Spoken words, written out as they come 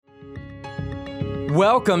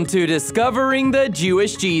Welcome to Discovering the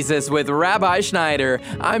Jewish Jesus with Rabbi Schneider.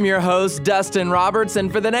 I'm your host, Dustin Roberts, and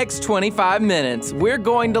for the next 25 minutes, we're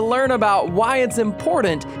going to learn about why it's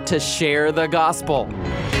important to share the gospel.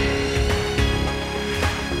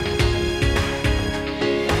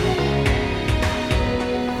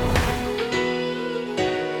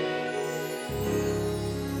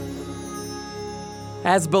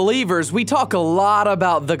 As believers, we talk a lot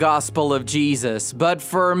about the gospel of Jesus, but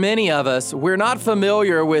for many of us, we're not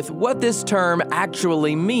familiar with what this term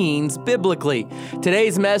actually means biblically.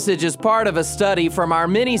 Today's message is part of a study from our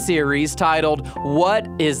mini-series titled, What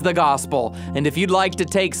is the Gospel? And if you'd like to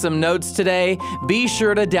take some notes today, be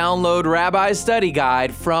sure to download Rabbi's Study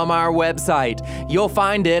Guide from our website. You'll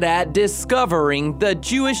find it at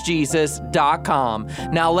discoveringthejewishjesus.com.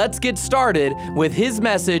 Now let's get started with his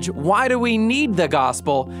message, Why Do We Need the Gospel?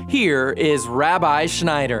 Here is Rabbi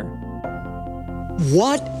Schneider.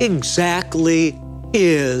 What exactly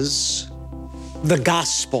is the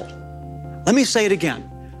gospel? Let me say it again.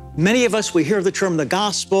 Many of us, we hear the term the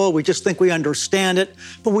gospel, we just think we understand it,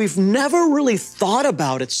 but we've never really thought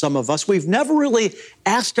about it, some of us. We've never really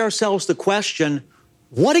asked ourselves the question,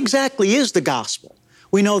 what exactly is the gospel?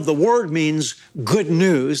 We know the word means good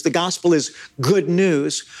news. The gospel is good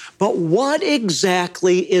news. But what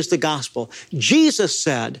exactly is the gospel? Jesus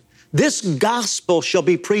said, this gospel shall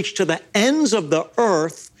be preached to the ends of the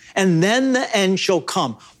earth, and then the end shall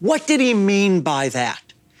come. What did he mean by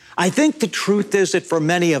that? I think the truth is that for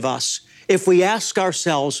many of us, if we ask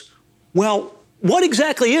ourselves, well, what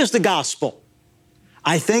exactly is the gospel?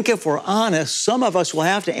 I think if we're honest, some of us will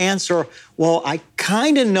have to answer, well, I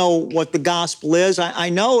kind of know what the gospel is. I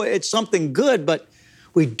know it's something good, but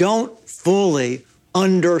we don't fully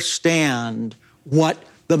understand what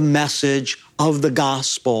the message of the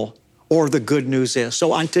gospel or the good news is.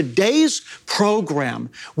 So on today's program,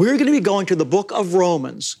 we're going to be going to the book of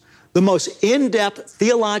Romans, the most in-depth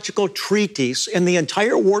theological treatise in the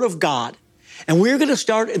entire Word of God. And we're going to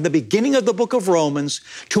start in the beginning of the book of Romans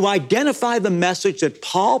to identify the message that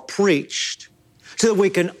Paul preached so that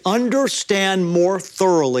we can understand more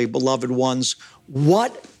thoroughly, beloved ones,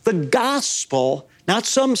 what the gospel, not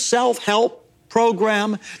some self-help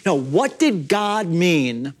program, no, what did God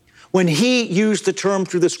mean when he used the term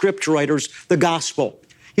through the scripture writers, the gospel?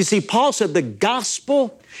 You see, Paul said the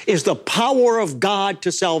gospel is the power of God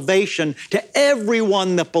to salvation to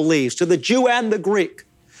everyone that believes, to the Jew and the Greek.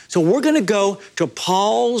 So we're going to go to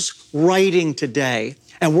Paul's writing today,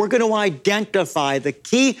 and we're going to identify the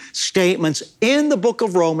key statements in the book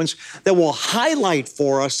of Romans that will highlight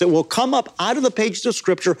for us, that will come up out of the pages of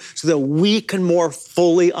Scripture so that we can more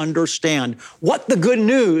fully understand what the good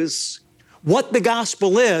news, what the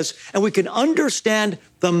gospel is, and we can understand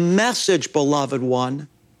the message, beloved one,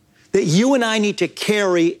 that you and I need to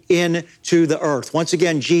carry into the earth. Once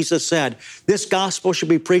again, Jesus said, this gospel should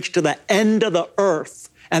be preached to the end of the earth,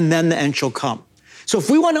 and then the end shall come. So if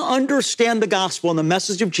we want to understand the gospel and the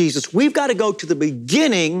message of Jesus, we've got to go to the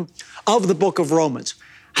beginning of the book of Romans.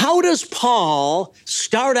 How does Paul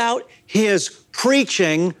start out his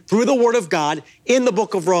preaching through the Word of God in the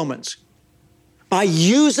book of Romans? By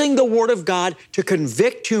using the Word of God to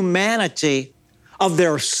convict humanity of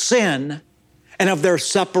their sin and of their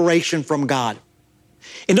separation from God.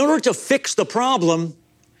 In order to fix the problem,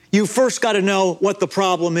 you first got to know what the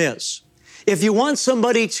problem is. If you want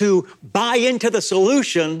somebody to buy into the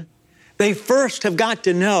solution, they first have got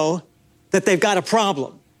to know that they've got a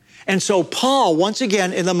problem. And so Paul, once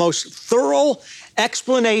again, in the most thorough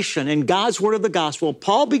explanation in God's word of the gospel,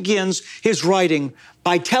 Paul begins his writing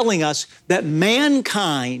by telling us that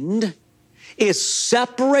mankind is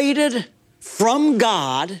separated from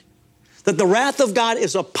God, that the wrath of God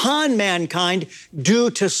is upon mankind due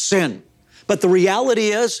to sin. But the reality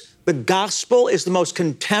is, the gospel is the most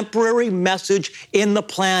contemporary message in the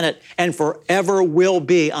planet and forever will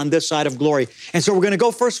be on this side of glory. And so we're going to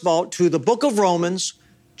go, first of all, to the book of Romans,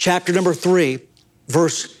 chapter number 3,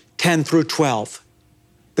 verse 10 through 12.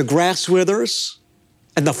 The grass withers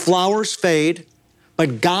and the flowers fade,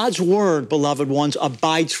 but God's word, beloved ones,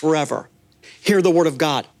 abides forever. Hear the word of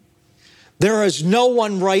God. There is no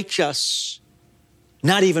one righteous,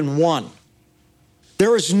 not even one.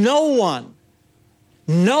 There is no one,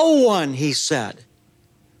 he said,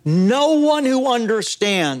 no one who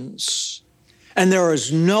understands, and there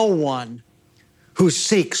is no one who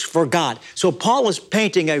seeks for God. So Paul is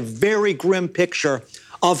painting a very grim picture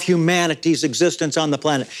of humanity's existence on the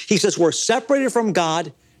planet. He says we're separated from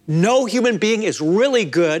God. No human being is really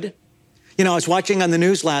good. You know, I was watching on the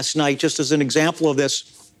news last night, just as an example of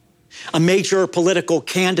this, a major political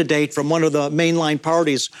candidate from one of the mainline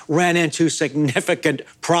parties ran into significant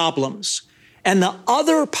problems. And the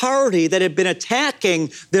other party that had been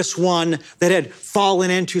attacking this one that had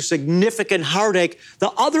fallen into significant heartache,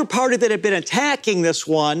 the other party that had been attacking this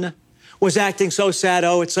one was acting so sad.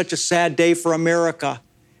 Oh, it's such a sad day for America.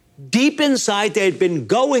 Deep inside, they had been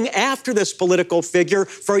going after this political figure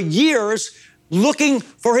for years, looking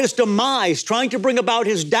for his demise, trying to bring about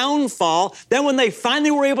his downfall. Then when they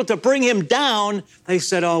finally were able to bring him down, they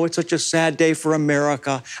said, oh, it's such a sad day for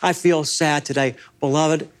America. I feel sad today.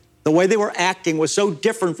 Beloved, the way they were acting was so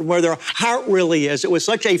different from where their heart really is. It was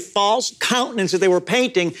such a false countenance that they were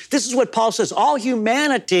painting. This is what Paul says. All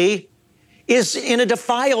humanity is in a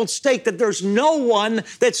defiled state, that there's no one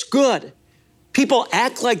that's good. People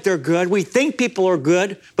act like they're good. We think people are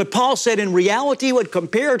good. But Paul said in reality, when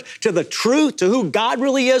compared to the truth, to who God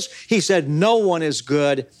really is, he said, no one is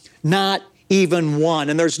good, not even one.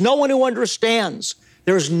 And there's no one who understands.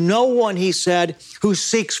 There's no one, he said, who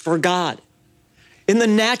seeks for God. In the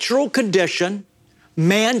natural condition,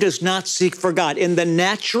 man does not seek for God. In the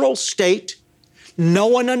natural state, no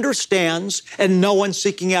one understands and no one's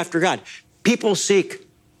seeking after God. People seek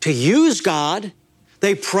to use God.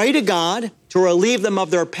 They pray to God to relieve them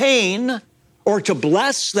of their pain or to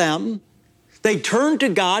bless them. They turn to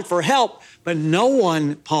God for help, but no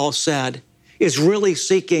one, Paul said, is really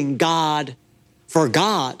seeking God for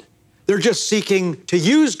God. They're just seeking to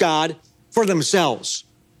use God for themselves.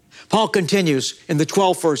 Paul continues in the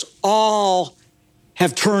 12th verse, all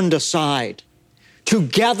have turned aside.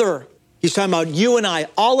 Together, he's talking about you and I,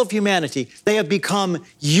 all of humanity, they have become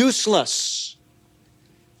useless.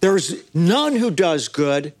 There's none who does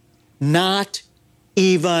good, not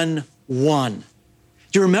even one.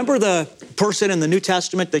 Do you remember the person in the New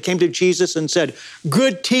Testament that came to Jesus and said,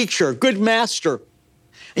 good teacher, good master?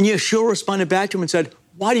 And Yeshua responded back to him and said,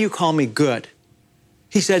 why do you call me good?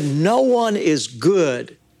 He said, no one is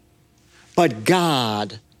good but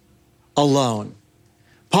God alone.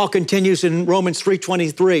 Paul continues in Romans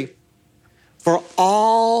 3:23, for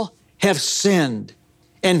all have sinned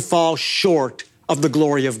and fall short of the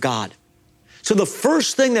glory of God. So the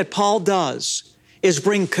first thing that Paul does is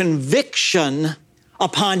bring conviction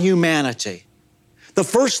upon humanity. The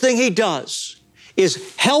first thing he does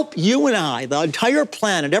is help you and I, the entire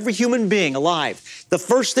planet, every human being alive. The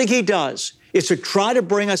first thing he does is to try to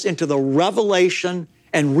bring us into the revelation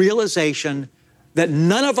and realization that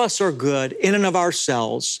none of us are good in and of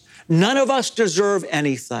ourselves. None of us deserve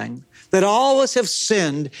anything. That all of us have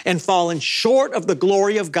sinned and fallen short of the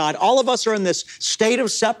glory of God. All of us are in this state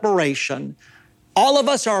of separation. All of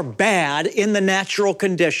us are bad in the natural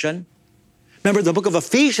condition. Remember, the book of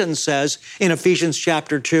Ephesians says in Ephesians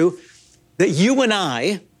chapter 2 that you and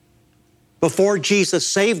I, before Jesus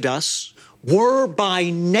saved us, were by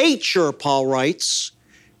nature, Paul writes,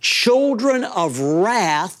 children of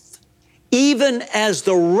wrath, even as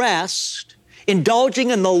the rest, indulging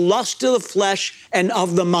in the lust of the flesh and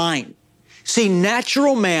of the mind. See,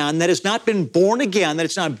 natural man that has not been born again, that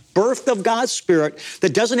it's not birthed of God's Spirit,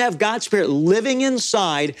 that doesn't have God's Spirit living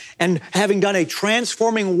inside and having done a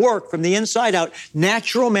transforming work from the inside out,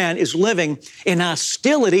 natural man is living in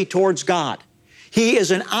hostility towards God. He is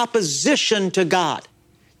in opposition to God.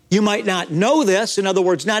 You might not know this. In other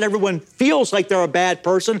words, not everyone feels like they're a bad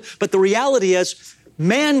person, but the reality is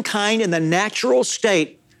mankind in the natural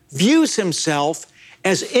state views himself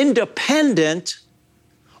as independent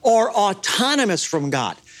or autonomous from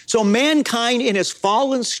God. So mankind in his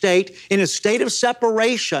fallen state, in his state of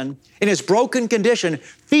separation, in his broken condition,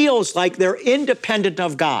 feels like they're independent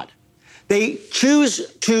of God. They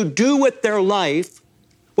choose to do with their life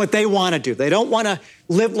what they want to do. They don't want to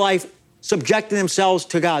live life subjecting themselves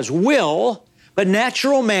to God's will, but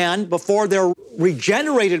natural man, before they're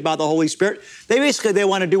regenerated by the Holy Spirit, they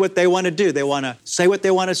want to do what they want to do. They want to say what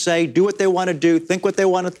they want to say, do what they want to do, think what they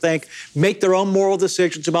want to think, make their own moral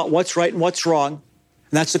decisions about what's right and what's wrong. And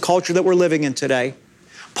that's the culture that we're living in today.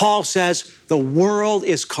 Paul says the world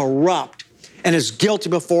is corrupt and is guilty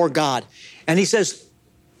before God. And he says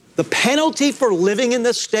the penalty for living in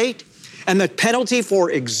this state and the penalty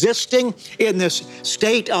for existing in this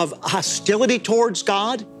state of hostility towards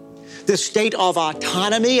God, this state of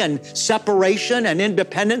autonomy and separation and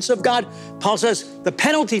independence of God, Paul says the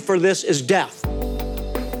penalty for this is death.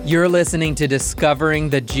 You're listening to Discovering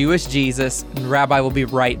the Jewish Jesus, and Rabbi will be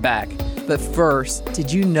right back. But first,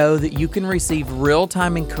 did you know that you can receive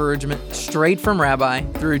real-time encouragement straight from Rabbi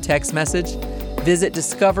through text message? Visit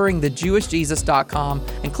discoveringthejewishjesus.com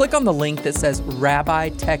and click on the link that says Rabbi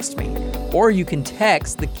Text Me. Or you can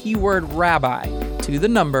text the keyword Rabbi to the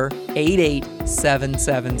number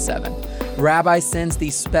 88777. Rabbi sends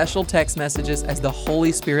these special text messages as the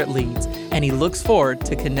Holy Spirit leads, and he looks forward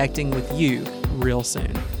to connecting with you real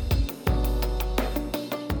soon.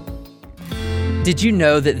 Did you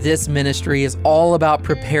know that this ministry is all about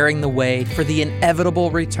preparing the way for the inevitable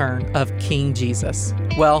return of King Jesus?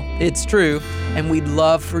 Well, it's true, and we'd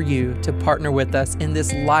love for you to partner with us in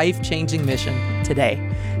this life-changing mission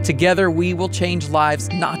today. Together, we will change lives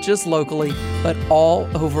not just locally, but all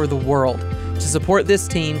over the world. To support this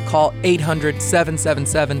team, call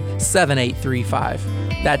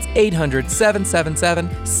 800-777-7835. That's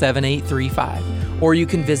 800-777-7835. Or you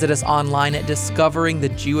can visit us online at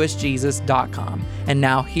discoveringthejewishjesus.com. And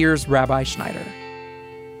now here's Rabbi Schneider.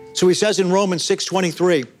 So he says in Romans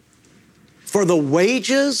 6:23, for the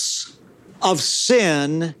wages of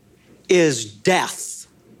sin is death.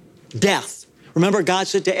 Death. Remember, God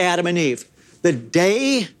said to Adam and Eve, the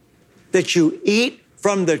day that you eat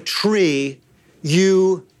from the tree,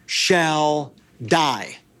 you shall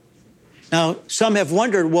die. Now, some have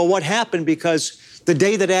wondered, well, what happened? Because the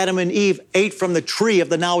day that Adam and Eve ate from the tree of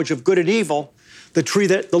the knowledge of good and evil, the tree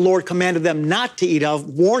that the Lord commanded them not to eat of,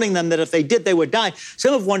 warning them that if they did, they would die.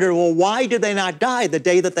 Some have wondered, well, why did they not die the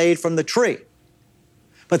day that they ate from the tree?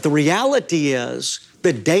 But the reality is,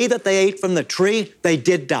 the day that they ate from the tree, they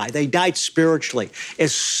did die. They died spiritually.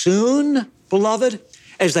 As soon, beloved,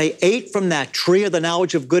 as they ate from that tree of the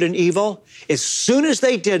knowledge of good and evil, as soon as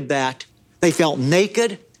they did that, they felt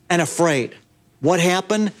naked and afraid. What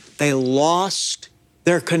happened? They lost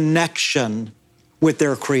their connection with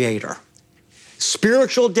their Creator.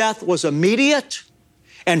 Spiritual death was immediate,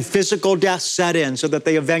 and physical death set in so that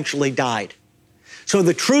they eventually died. So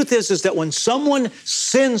the truth is that when someone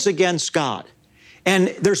sins against God, and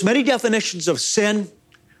there's many definitions of sin.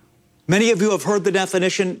 Many of you have heard the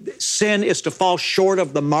definition, sin is to fall short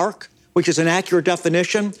of the mark, which is an accurate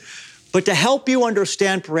definition. But to help you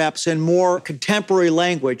understand perhaps in more contemporary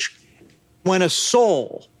language, when a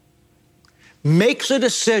soul makes a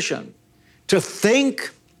decision to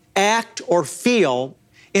think, act, or feel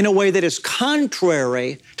in a way that is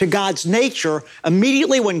contrary to God's nature,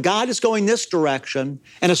 immediately when God is going this direction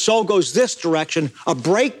and a soul goes this direction, a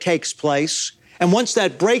break takes place. And once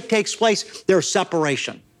that break takes place, there's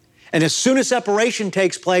separation. And as soon as separation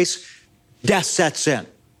takes place, death sets in.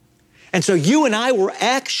 And so you and I were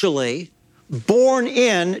actually born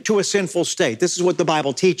into a sinful state. This is what the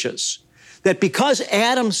Bible teaches. That because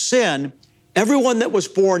Adam sinned, everyone that was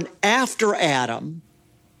born after Adam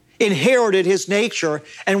inherited his nature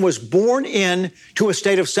and was born into a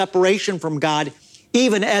state of separation from God,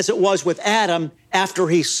 even as it was with Adam after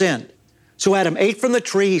he sinned. So Adam ate from the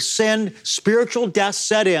tree, he sinned, spiritual death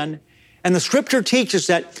set in, and the Scripture teaches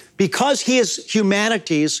that because he is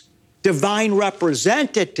humanity's divine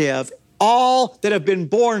representative, all that have been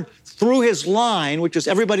born through his line, which is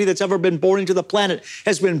everybody that's ever been born into the planet,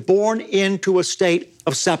 has been born into a state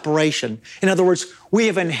of separation. In other words, we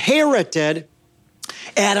have inherited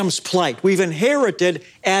Adam's plight. We've inherited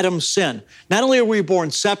Adam's sin. Not only are we born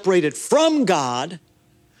separated from God,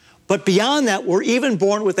 but beyond that, we're even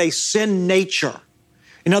born with a sin nature.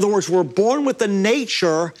 In other words, we're born with a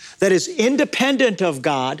nature that is independent of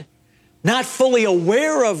God, not fully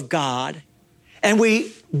aware of God, and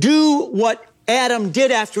we do what Adam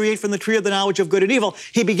did after he ate from the tree of the knowledge of good and evil.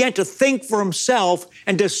 He began to think for himself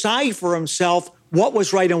and decide for himself what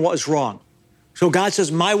was right and what was wrong. So God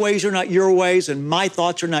says, my ways are not your ways and my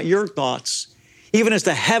thoughts are not your thoughts. Even as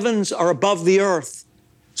the heavens are above the earth,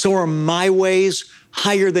 so are my ways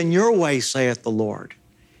higher than your ways, saith the Lord,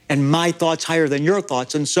 and my thoughts higher than your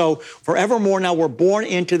thoughts. And so forevermore now we're born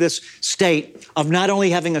into this state of not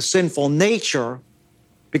only having a sinful nature,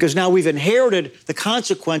 because now we've inherited the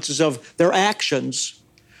consequences of their actions,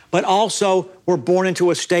 but also we're born into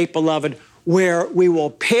a state, beloved, where we will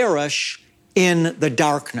perish in the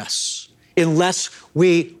darkness unless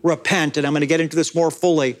we repent. And I'm going to get into this more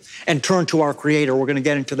fully and turn to our Creator. We're going to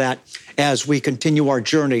get into that as we continue our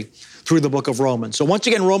journey through the book of Romans. So once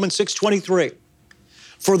again, Romans 6:23.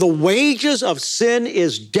 For the wages of sin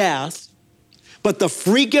is death, but the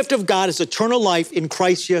free gift of God is eternal life in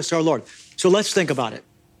Christ Jesus our Lord. So let's think about it.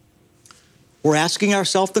 We're asking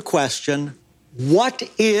ourselves the question, what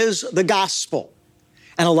is the gospel?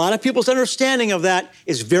 And a lot of people's understanding of that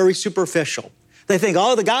is very superficial. They think,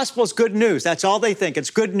 oh, the gospel is good news. That's all they think.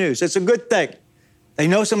 It's good news. It's a good thing. They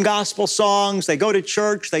know some gospel songs. They go to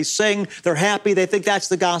church. They sing. They're happy. They think that's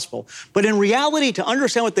the gospel. But in reality, to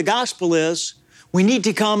understand what the gospel is, we need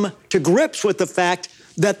to come to grips with the fact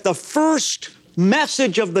that the first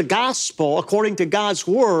message of the gospel, according to God's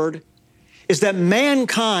word, is that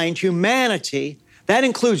mankind, humanity, that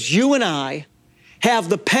includes you and I, have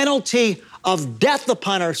the penalty of death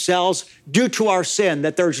upon ourselves due to our sin,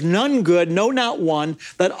 that there's none good, no, not one,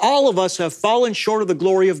 that all of us have fallen short of the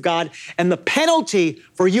glory of God. And the penalty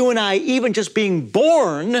for you and I, even just being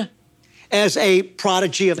born, as a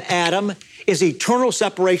prodigy of Adam is eternal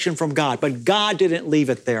separation from God. But God didn't leave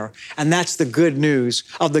it there. And that's the good news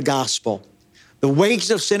of the gospel. The wages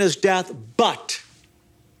of sin is death, but,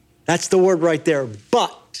 that's the word right there,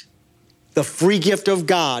 but the free gift of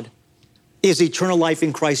God is eternal life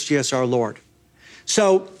in Christ Jesus our Lord.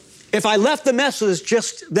 So if I left the message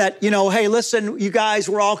just that, hey, listen, you guys,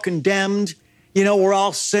 we're all condemned. We're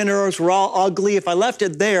all sinners. We're all ugly. If I left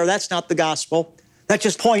it there, that's not the gospel. That's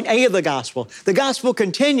just point A of the gospel. The gospel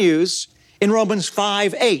continues in Romans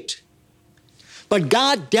 5:8. But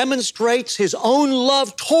God demonstrates his own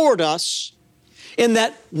love toward us in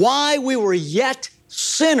that while we were yet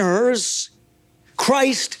sinners,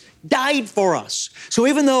 Christ died for us. So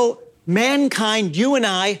even though mankind, you and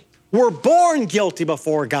I, were born guilty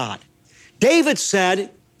before God, David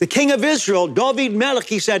said, the king of Israel, David Melech,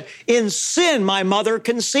 he said, in sin my mother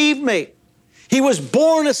conceived me. He was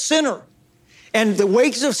born a sinner. And the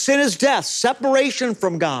wages of sin is death, separation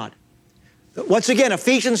from God. Once again,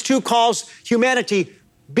 Ephesians 2 calls humanity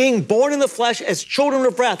being born in the flesh as children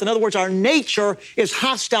of wrath. In other words, our nature is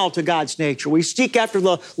hostile to God's nature. We seek after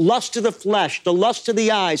the lust of the flesh, the lust of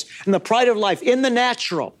the eyes, and the pride of life in the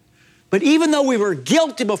natural. But even though we were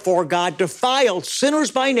guilty before God, defiled,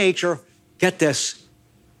 sinners by nature, get this,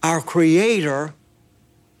 our Creator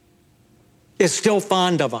is still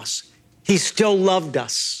fond of us. He still loved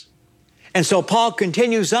us. And so Paul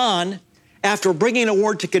continues on after bringing a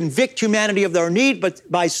word to convict humanity of their need, but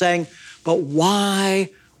by saying, but why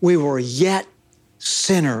we were yet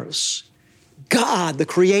sinners, God, the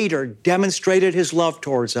Creator, demonstrated his love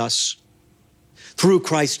towards us through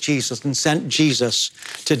Christ Jesus and sent Jesus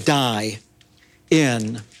to die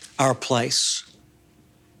in our place.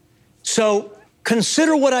 So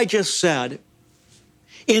consider what I just said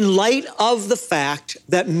in light of the fact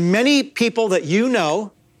that many people that you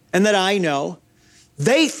know and that I know,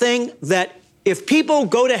 they think that if people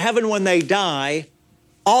go to heaven when they die,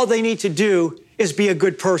 all they need to do is be a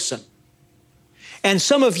good person. And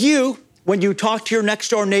some of you, when you talk to your next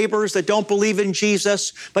door neighbors that don't believe in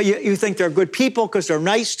Jesus, but you think they're good people because they're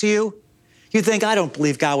nice to you, you think, I don't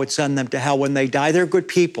believe God would send them to hell when they die. They're good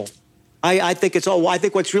people. I think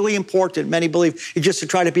what's really important, many believe, is just to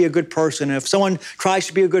try to be a good person. And if someone tries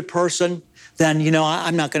to be a good person, then,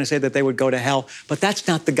 I'm not going to say that they would go to hell, but that's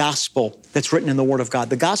not the gospel that's written in the Word of God.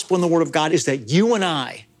 The gospel in the Word of God is that you and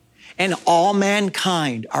I and all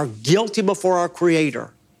mankind are guilty before our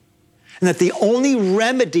Creator, and that the only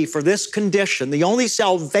remedy for this condition, the only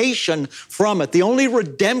salvation from it, the only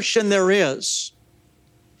redemption there is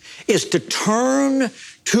to turn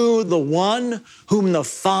to the one whom the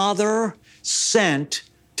Father sent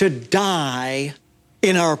to die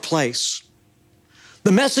in our place.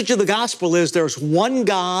 The message of the gospel is there's one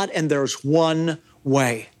God and there's one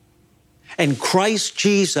way. And Christ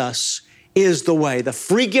Jesus is the way. The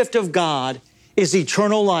free gift of God is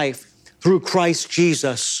eternal life through Christ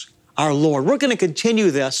Jesus, our Lord. We're going to continue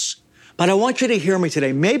this, but I want you to hear me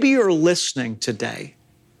today. Maybe you're listening today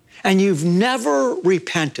and you've never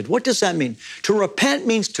repented. What does that mean? To repent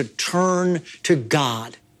means to turn to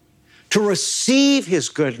God, to receive his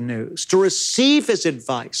good news, to receive his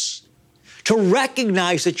advice, to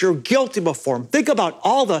recognize that you're guilty before him. Think about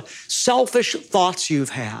all the selfish thoughts you've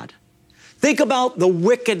had. Think about the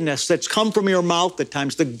wickedness that's come from your mouth at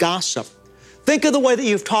times, the gossip. Think of the way that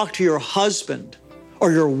you've talked to your husband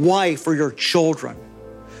or your wife or your children.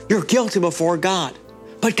 You're guilty before God,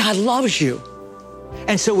 but God loves you.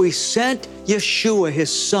 And so he sent Yeshua, his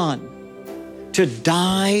son, to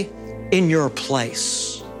die in your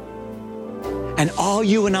place. And all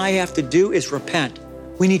you and I have to do is repent.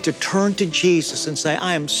 We need to turn to Jesus and say,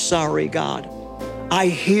 I am sorry, God. I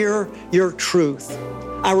hear your truth.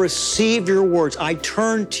 I receive your words. I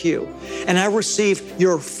turn to you and I receive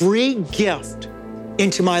your free gift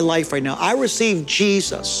into my life right now. I receive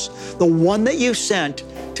Jesus, the one that you sent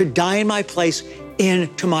to die in my place,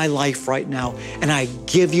 into my life right now. And I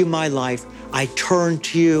give you my life. I turn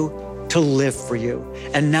to you to live for you.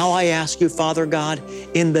 And now I ask you, Father God,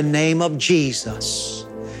 in the name of Jesus,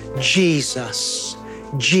 Jesus,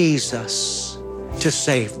 to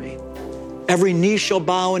save me. Every knee shall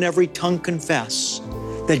bow and every tongue confess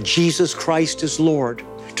that Jesus Christ is Lord,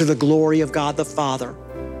 to the glory of God the Father.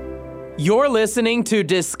 You're listening to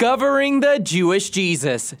Discovering the Jewish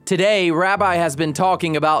Jesus. Today, Rabbi has been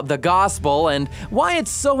talking about the gospel and why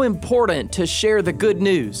it's so important to share the good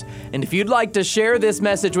news. And if you'd like to share this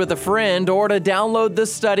message with a friend or to download the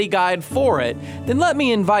study guide for it, then let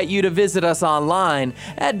me invite you to visit us online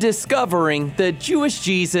at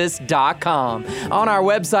discoveringthejewishjesus.com. On our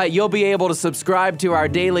website, you'll be able to subscribe to our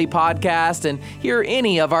daily podcast and hear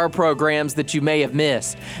any of our programs that you may have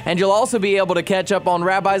missed. And you'll also be able to catch up on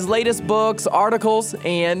Rabbi's latest books, articles,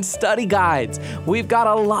 and study guides. We've got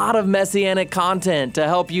a lot of messianic content to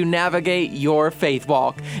help you navigate your faith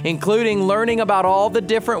walk, including learning about all the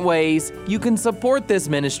different ways you can support this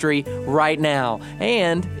ministry right now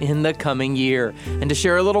and in the coming year. And to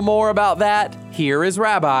share a little more about that, here is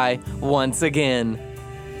Rabbi once again.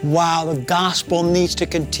 Wow, the gospel needs to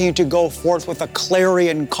continue to go forth with a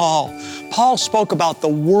clarion call. Paul spoke about the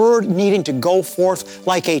word needing to go forth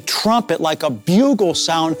like a trumpet, like a bugle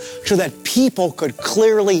sound, so that people could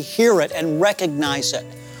clearly hear it and recognize it.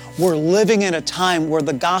 We're living in a time where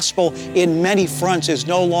the gospel in many fronts is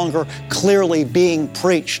no longer clearly being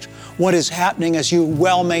preached. What is happening, as you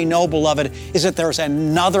well may know, beloved, is that there's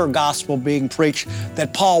another gospel being preached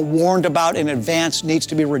that Paul warned about in advance needs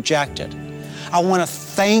to be rejected. I want to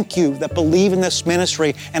thank you that believe in this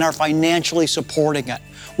ministry and are financially supporting it.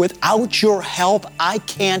 Without your help, I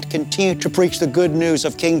can't continue to preach the good news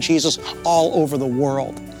of King Jesus all over the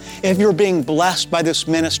world. If you're being blessed by this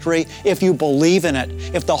ministry, if you believe in it,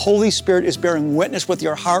 if the Holy Spirit is bearing witness with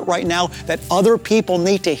your heart right now that other people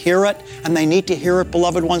need to hear it, and they need to hear it,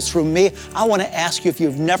 beloved ones, through me, I want to ask you, if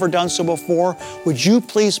you've never done so before, would you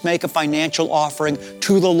please make a financial offering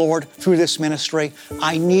to the Lord through this ministry?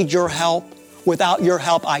 I need your help. Without your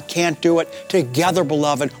help, I can't do it. Together,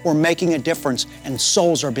 beloved, we're making a difference and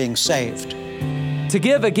souls are being saved. To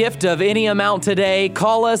give a gift of any amount today,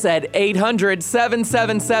 call us at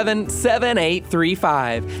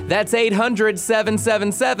 800-777-7835. That's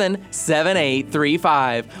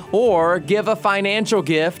 800-777-7835. Or give a financial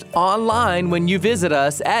gift online when you visit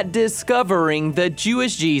us at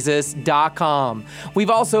discoveringthejewishjesus.com. We've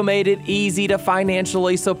also made it easy to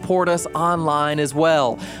financially support us online as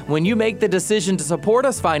well. When you make the decision to support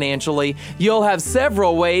us financially, you'll have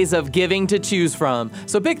several ways of giving to choose from.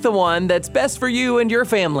 So pick the one that's best for you and your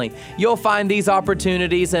family. You'll find these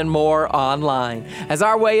opportunities and more online. As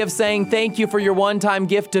our way of saying thank you for your one-time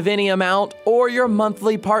gift of any amount or your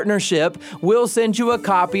monthly partnership, we'll send you a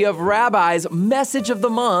copy of Rabbi's Message of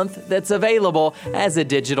the Month that's available as a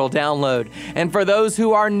digital download. And for those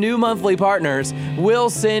who are new monthly partners,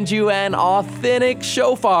 we'll send you an authentic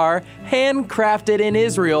shofar handcrafted in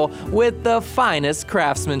Israel with the finest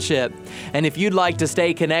craftsmanship. And if you'd like to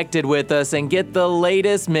stay connected with us and get the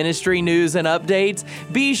latest ministry news and updates,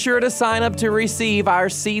 be sure to sign up to receive our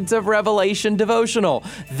Seeds of Revelation devotional.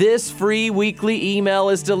 This free weekly email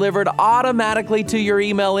is delivered automatically to your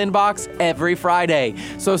email inbox every Friday.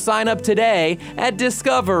 So sign up today at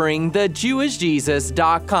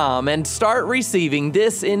discoveringthejewishjesus.com and start receiving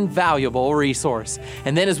this invaluable resource.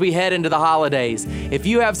 And then as we head into the holidays, if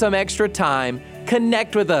you have some extra time,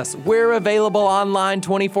 connect with us. We're available online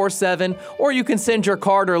 24/7, or you can send your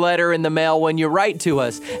card or letter in the mail when you write to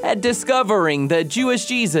us at Discovering the Jewish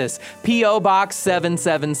Jesus, P.O. Box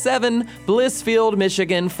 777, Blissfield,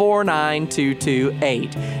 Michigan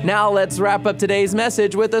 49228. Now let's wrap up today's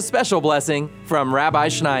message with a special blessing from Rabbi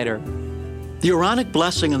Schneider. The Aaronic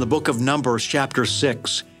blessing in the book of Numbers, chapter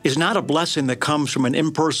 6, is not a blessing that comes from an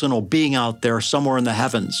impersonal being out there somewhere in the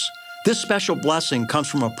heavens. This special blessing comes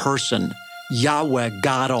from a person, Yahweh,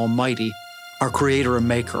 God Almighty, our Creator and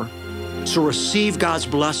Maker. So receive God's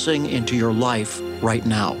blessing into your life right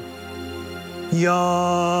now.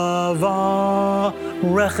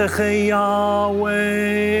 Yavarechecha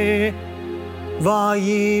Yahweh,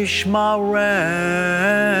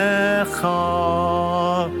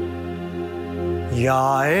 vayishmarecha.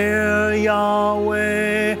 Ya'er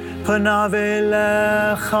Yahweh panav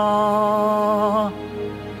elecha,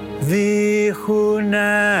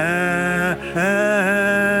 vichunecha.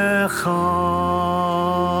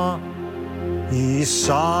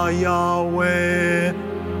 Yisa Yahweh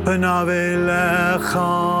panav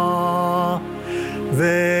elecha,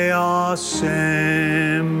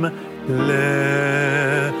 ve'asem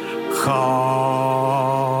lecha.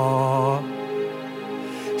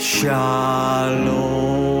 Shalom.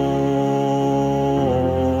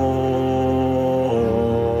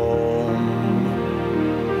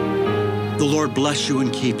 The Lord bless you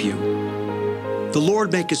and keep you. The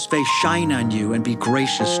Lord make his face shine on you and be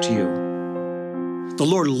gracious to you. The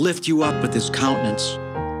Lord lift you up with his countenance,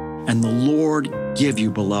 and the Lord give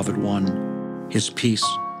you, beloved one, his peace.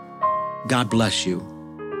 God bless you.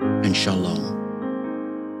 and shalom.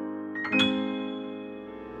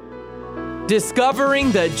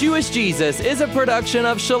 Discovering the Jewish Jesus is a production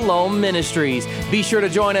of Shalom Ministries. Be sure to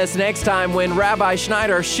join us next time when Rabbi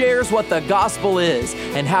Schneider shares what the gospel is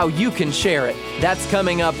and how you can share it. That's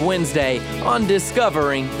coming up Wednesday on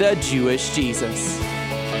Discovering the Jewish Jesus.